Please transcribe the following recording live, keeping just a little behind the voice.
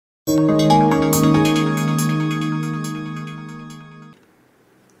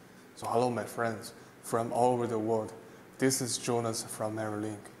Hello, my friends from all over the world. This is Jonas from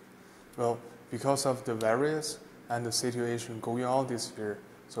Measuring. Well, because of the various and the situation going on this year,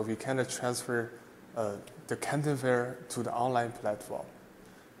 so we cannot transfer the Canton Fair to the online platform.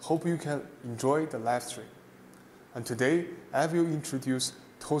 Hope you can enjoy the live stream. And today, I will introduce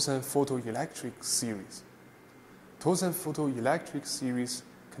Tosan Photoelectric series. Tosan Photoelectric series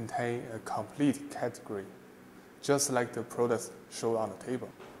contain a complete category, just like the products shown on the table.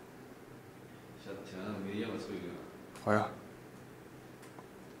 好呀。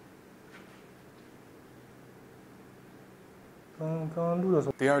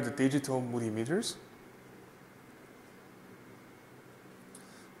They are the digital multimeters.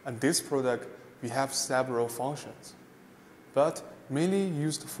 And this product, we have several functions, but mainly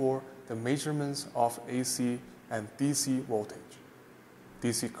used for the measurements of AC and DC voltage,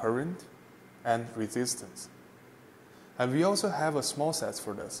 DC current, and resistance. And we also have a small set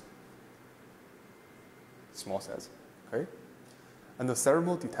for this. Small set, okay? And the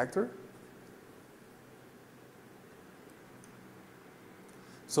thermal detector.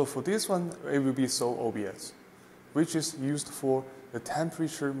 So for this one, it will be so obvious, which is used for the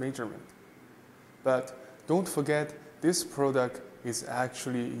temperature measurement. But don't forget, this product is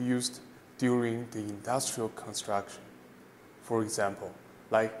actually used during the industrial construction. For example,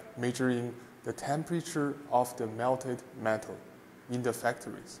 like measuring the temperature of the melted metal in the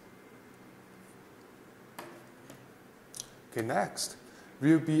factories. Okay, next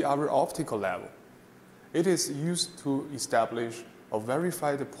will be our optical level. It is used to establish or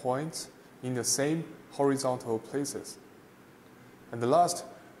verify the points in the same horizontal places. And the last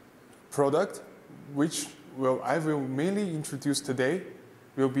product, which I will mainly introduce today,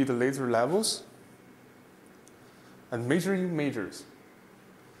 will be the laser levels and measuring majors.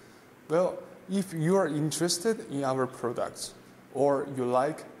 Well, if you are interested in our products or you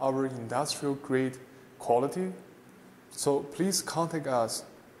like our industrial grade quality, so please contact us.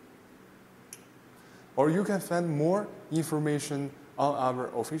 Or you can find more information on our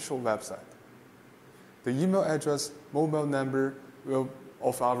official website. The email address, mobile number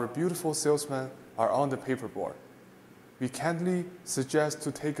of our beautiful salesman are on the paperboard. We kindly suggest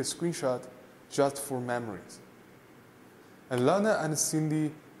to take a screenshot just for memories. And Lana and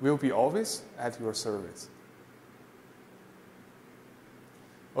Cindy will be always at your service.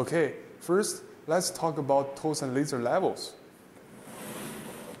 Okay, first, let's talk about Tosan laser levels.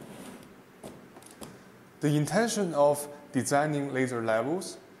 The intention of designing laser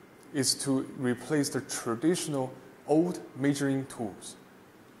levels is to replace the traditional old measuring tools,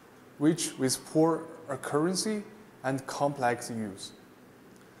 which with poor accuracy and complex use.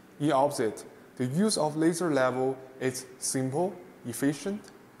 In opposite, the use of laser level is simple, efficient,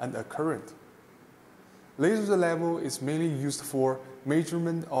 and accurate. Laser level is mainly used for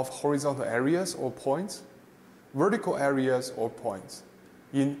measurement of horizontal areas or points, vertical areas or points,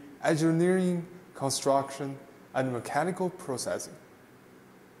 in engineering, construction, and mechanical processing.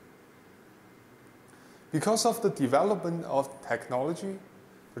 Because of the development of technology,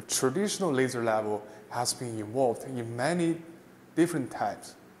 the traditional laser level has been involved in many different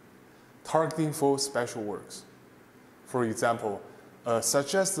types, targeting for special works. For example,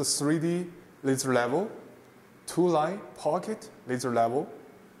 such as the 3D laser level, 2-line pocket laser level,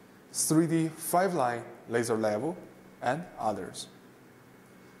 3D 5-line laser level, and others.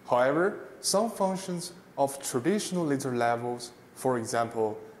 However, some functions of traditional laser levels, for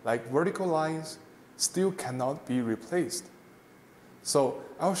example, like vertical lines, still cannot be replaced. So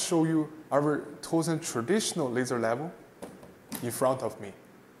I'll show you our Tosan traditional laser level in front of me.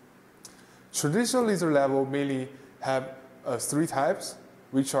 Traditional laser level mainly have 3 types,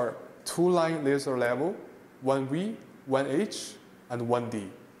 which are 2-line laser level, 1V, 1H, and 1D.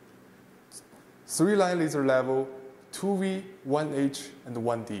 3-line laser level, 2V, 1H, and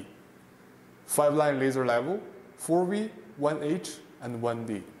 1D. 5-line laser level, 4V, 1H, and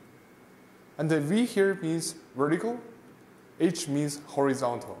 1D. And the V here means vertical, H means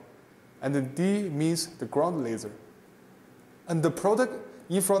horizontal, and the D means the ground laser. And the product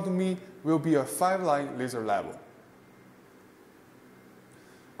in front of me will be a 5-line laser level.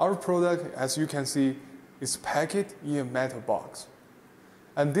 Our product, as you can see, is packed in a metal box.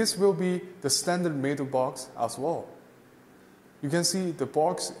 And this will be the standard metal box as well. You can see the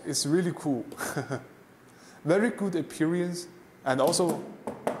box is really cool. Very good appearance and also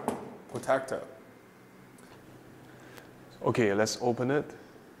protector. Okay, let's open it.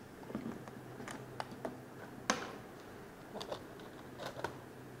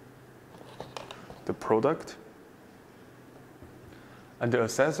 The product. And the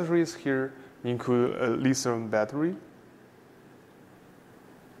accessories here include a lithium battery,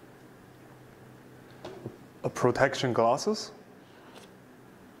 protection glasses,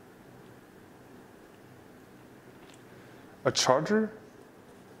 a charger,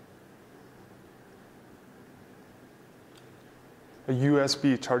 a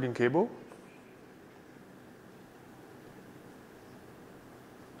USB charging cable,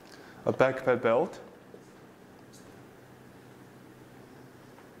 a backpack belt,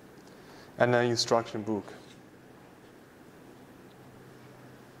 and an instruction book.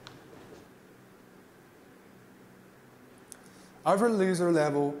 Our laser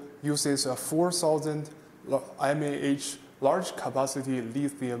level uses a 4,000 mAh large capacity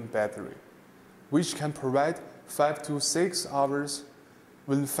lithium battery, which can provide 5 to 6 hours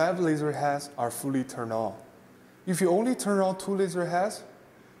when 5 laser heads are fully turned on. If you only turn on 2 laser heads,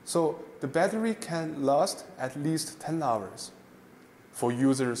 so the battery can last at least 10 hours. For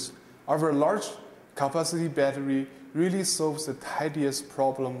users, our large capacity battery really solves the tedious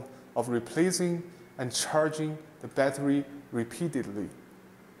problem of replacing and charging the battery repeatedly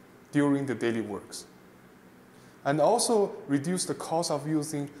during the daily works, and also reduce the cost of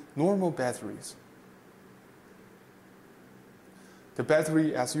using normal batteries. The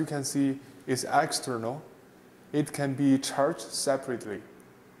battery, as you can see, is external. It can be charged separately.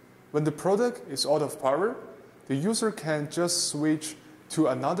 When the product is out of power, the user can just switch to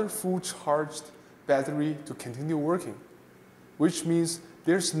another full charged battery to continue working, which means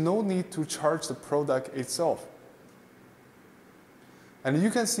there's no need to charge the product itself. And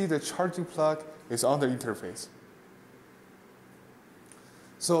you can see the charging plug is on the interface.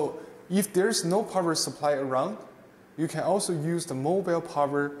 So if there's no power supply around, you can also use the mobile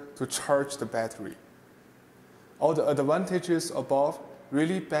power to charge the battery. All the advantages above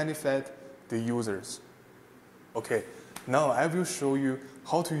really benefit the users. Okay, now I will show you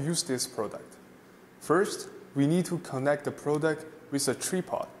how to use this product. First, we need to connect the product with a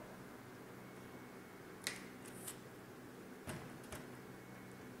tripod.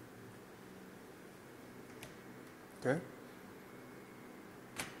 Okay.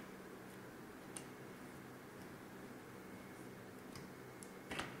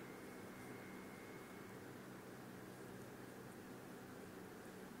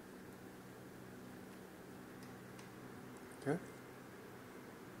 Okay.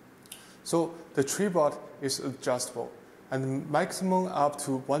 So the tripod is adjustable and maximum up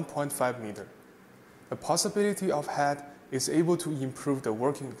to 1.5 meter. The possibility of head is able to improve the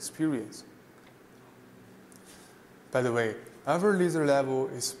working experience. By the way, our laser level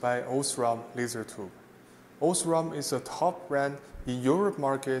is by Osram laser tube. Osram is a top brand in Europe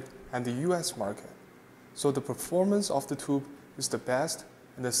market and the US market. So the performance of the tube is the best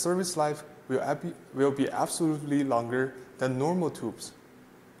and the service life will be absolutely longer than normal tubes.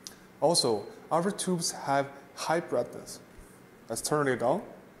 Also, our tubes have high brightness. Let's turn it on.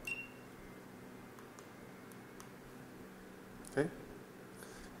 Okay.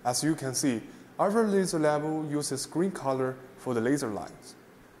 As you can see, our laser level uses green color for the laser lines.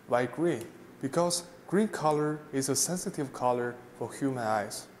 Why green? Because green color is a sensitive color for human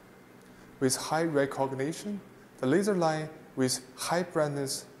eyes. With high recognition, the laser line with high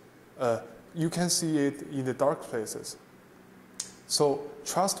brightness, you can see it in the dark places. So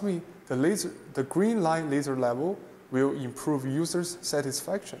trust me, the green line laser level will improve users'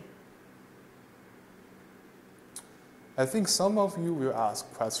 satisfaction. I think some of you will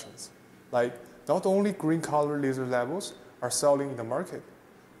ask questions, like not only green color laser levels are selling in the market,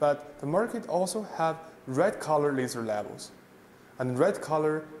 but the market also have red color laser levels. And red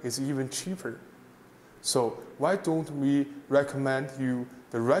color is even cheaper. So why don't we recommend you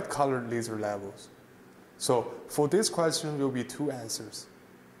the red color laser levels? So for this question will be 2 answers.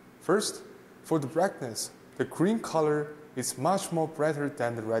 First, for the brightness, the green color is much more brighter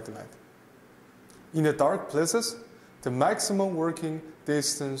than the red light. In the dark places, the maximum working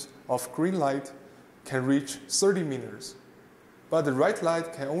distance of green light can reach 30 meters, but the red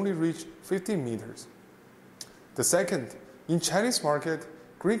light can only reach 15 meters. The second, in Chinese market,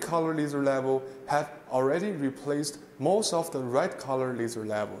 green color laser level have already replaced most of the red color laser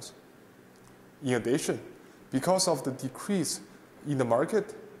levels. In addition, because of the decrease in the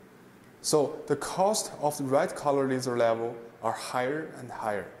market, so the cost of the red color laser level are higher and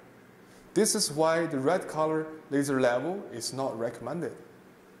higher. This is why the red color laser level is not recommended.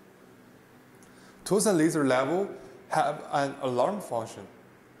 Tosan laser level have an alarm function.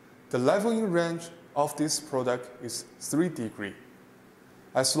 The leveling range of this product is 3 degrees.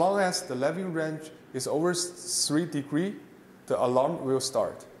 As long as the leveling range is over 3 degrees, the alarm will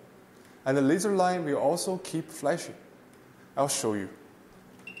start. And the laser line will also keep flashing. I'll show you.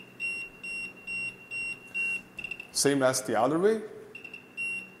 Same as the other way.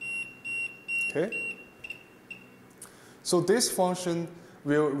 Okay. So this function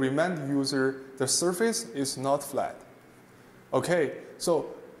will remind the user the surface is not flat. Okay, so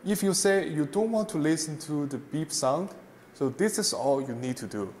if you say you don't want to listen to the beep sound, so this is all you need to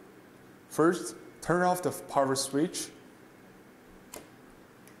do. First, turn off the power switch,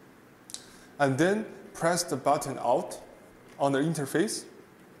 and then press the button Alt on the interface.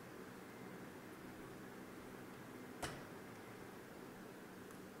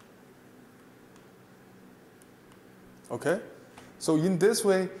 Okay, so in this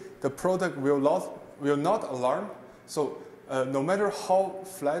way, the product will not alarm. So no matter how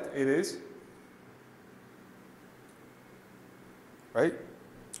flat it is, right?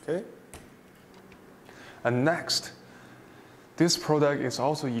 Okay. And next, this product is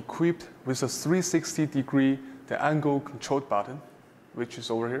also equipped with a 360-degree the angle control button, which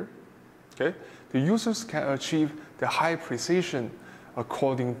is over here. Okay, the users can achieve the high precision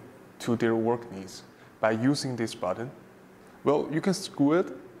according to their work needs by using this button. Well, you can screw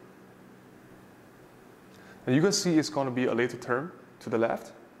it, and you can see it's going to be a little turn to the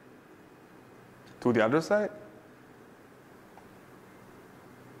left, to the other side.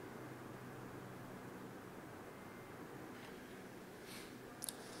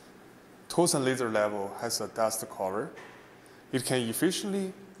 Tosan laser level has a dust cover. It can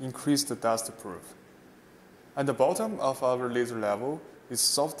efficiently increase the dust proof. And the bottom of our laser level is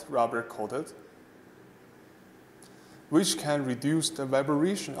soft rubber coated, which can reduce the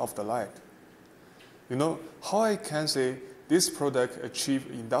vibration of the light. You know how I can say this product achieve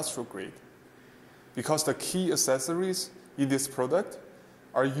industrial grade? Because the key accessories in this product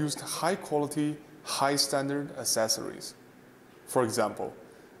are used high quality, high standard accessories. For example,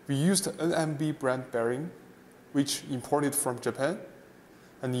 we used NMB brand bearing, which imported from Japan.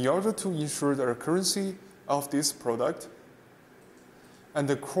 And in order to ensure the accuracy of this product, and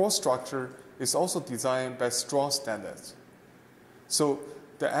the core structure is also designed by strong standards. So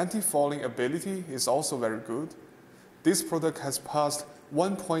the anti-falling ability is also very good. This product has passed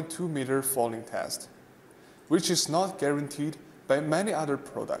 1.2 meter falling test, which is not guaranteed by many other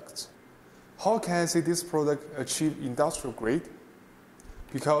products. How can I say this product achieved industrial grade?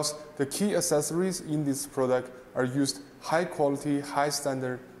 Because the key accessories in this product are used high quality, high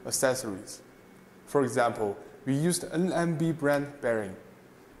standard accessories. For example, we used NMB brand bearing,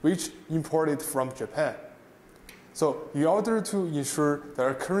 which imported from Japan. So in order to ensure the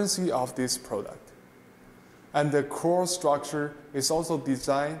accuracy of this product, and the core structure is also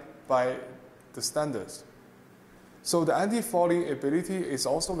designed by the standards. So the anti-falling ability is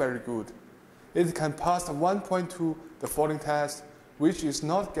also very good. It can pass 1.2 the falling test, which is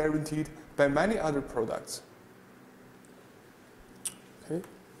not guaranteed by many other products. Okay.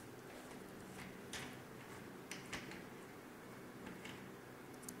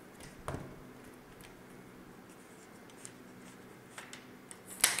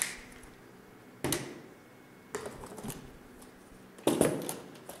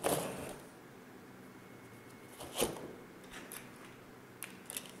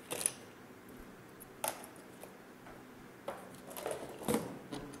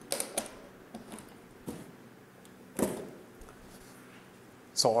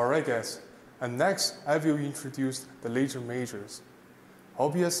 So alright guys, and next I will introduce the laser measures.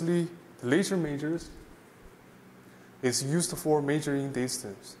 Obviously, the laser measures is used for measuring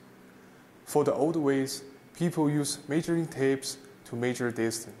distance. For the old ways, people use measuring tapes to measure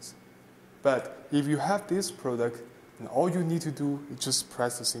distance. But if you have this product, then all you need to do is just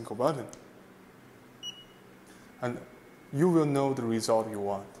press a single button. And you will know the result you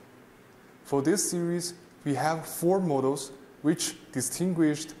want. For this series, we have 4 models which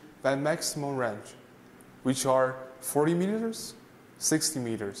distinguished by maximum range, which are 40 meters, 60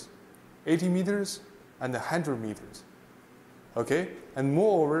 meters, 80 meters, and 100 meters. Okay? And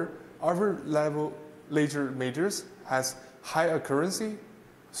moreover, our level laser measures has high accuracy,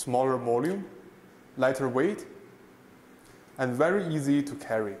 smaller volume, lighter weight, and very easy to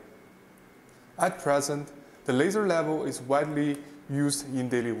carry. At present, the laser level is widely used in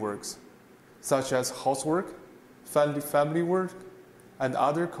daily works, such as housework, family work, and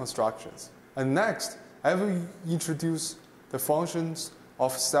other constructions. And next, I will introduce the functions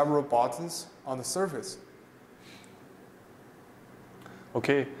of several buttons on the surface.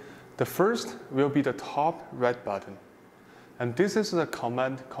 Okay, the first will be the top red button. And this is the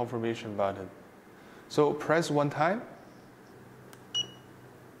command confirmation button. So press 1 time.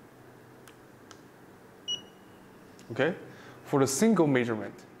 Okay, for the single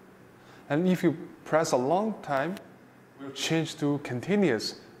measurement. And if you press a long time, it will change to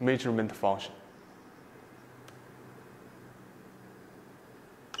continuous measurement function.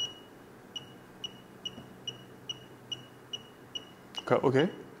 Okay.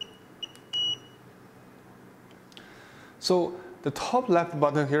 So the top left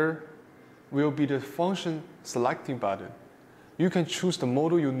button here will be the function selecting button. You can choose the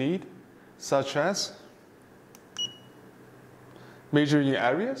model you need, such as measuring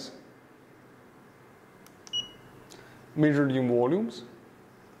areas, measuring volumes,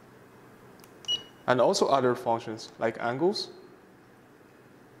 and also other functions like angles.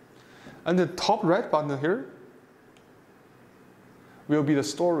 And the top right button here will be the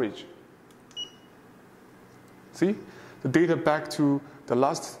storage. See, the data back to the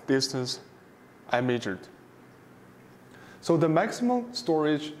last distance I measured. So the maximum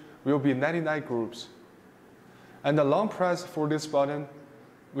storage will be 99 groups. And the long press for this button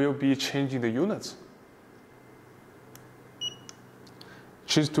will be changing the units.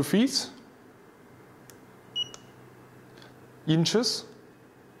 Change to feet, inches,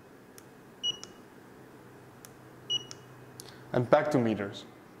 and back to meters.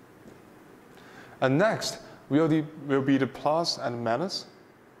 And next will be the plus and minus.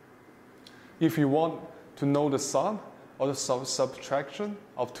 If you want to know the sum or the subtraction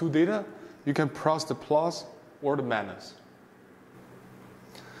of two data, you can press the plus or the minus.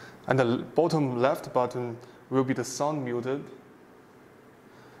 And the bottom left button will be the sound muted.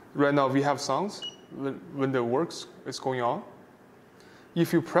 Right now we have sounds when the work is going on.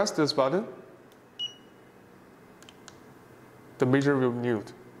 If you press this button, the measure will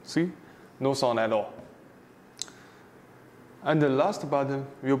mute. See? No sound at all. And the last button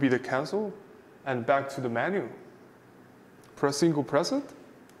will be the cancel and back to the menu. Press it,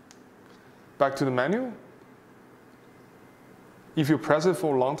 back to the menu. If you press it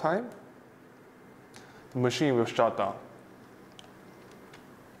for a long time, the machine will shut down.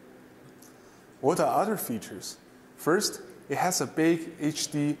 What are other features? First, it has a big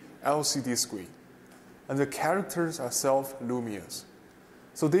HD LCD screen, and the characters are self-luminous,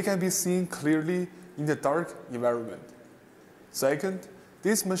 so they can be seen clearly in the dark environment. Second,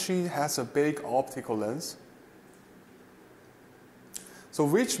 this machine has a big optical lens, so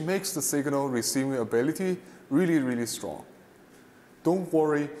which makes the signal receiving ability really strong. Don't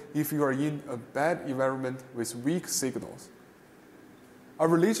worry if you are in a bad environment with weak signals.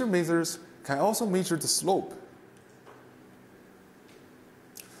 Our laser meters can also measure the slope.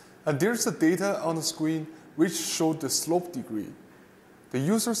 And there's the data on the screen which showed the slope degree. The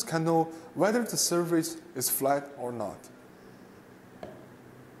users can know whether the surface is flat or not.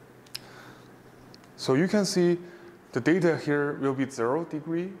 So you can see the data here will be 0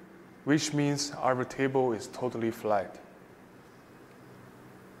 degree, which means our table is totally flat.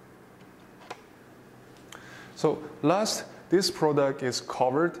 So last, this product is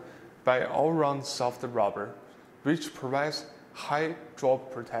covered by all-round soft rubber, which provides high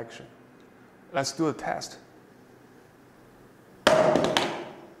drop protection. Let's do a test.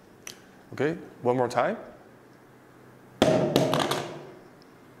 Okay, one more time.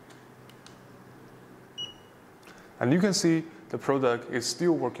 And you can see the product is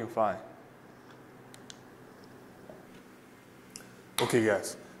still working fine. Okay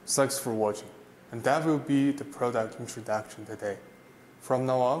guys, thanks for watching. And that will be the product introduction today. From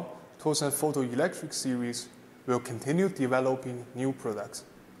now on, Tosan Photoelectric series will continue developing new products,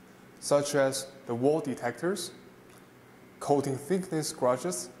 such as the wall detectors, coating thickness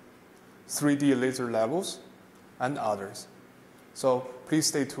gauges, 3D laser levels, and others. So please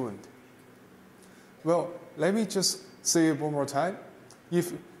stay tuned. Well, let me just say it one more time.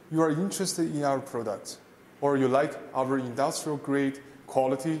 If you are interested in our products, or you like our industrial grade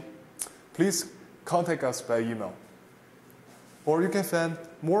quality, please contact us by email. Or you can find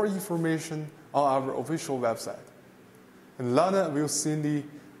more information on our official website. And Lana will Cindy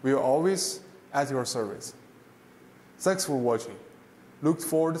will always at your service. Thanks for watching. Look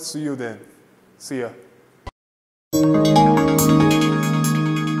forward to see you then. See ya.